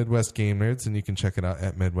called the Midwest Game Nerds, and you can check it out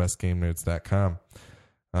at MidwestGameNerds.com.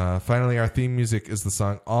 Finally, our theme music is the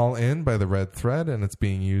song All In by The Red Thread, and it's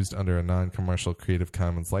being used under a non-commercial Creative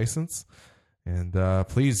Commons license. And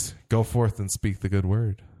please go forth and speak the good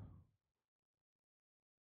word.